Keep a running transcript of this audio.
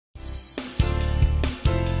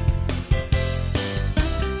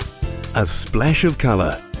A splash of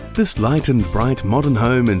colour. This light and bright modern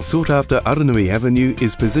home in sought-after Aranui Avenue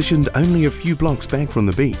is positioned only a few blocks back from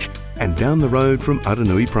the beach and down the road from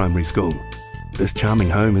Aranui Primary School. This charming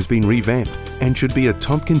home has been revamped and should be a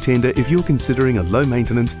top contender if you're considering a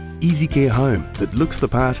low-maintenance, easy-care home that looks the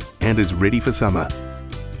part and is ready for summer.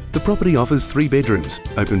 The property offers 3 bedrooms,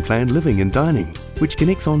 open-plan living and dining, which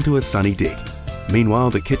connects onto a sunny deck. Meanwhile,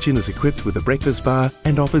 the kitchen is equipped with a breakfast bar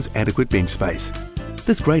and offers adequate bench space.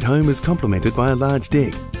 This great home is complemented by a large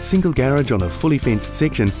deck, single garage on a fully fenced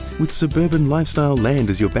section with suburban lifestyle land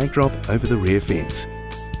as your backdrop over the rear fence.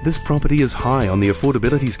 This property is high on the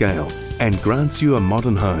affordability scale and grants you a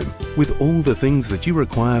modern home with all the things that you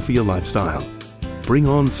require for your lifestyle. Bring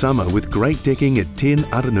on summer with great decking at 10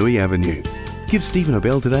 Aranui Avenue. Give Stephen a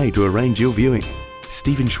bell today to arrange your viewing.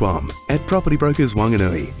 Stephen Schwamm at Property Brokers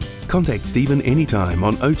Wanganui. Contact Stephen anytime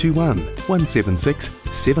on 021 176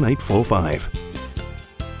 7845.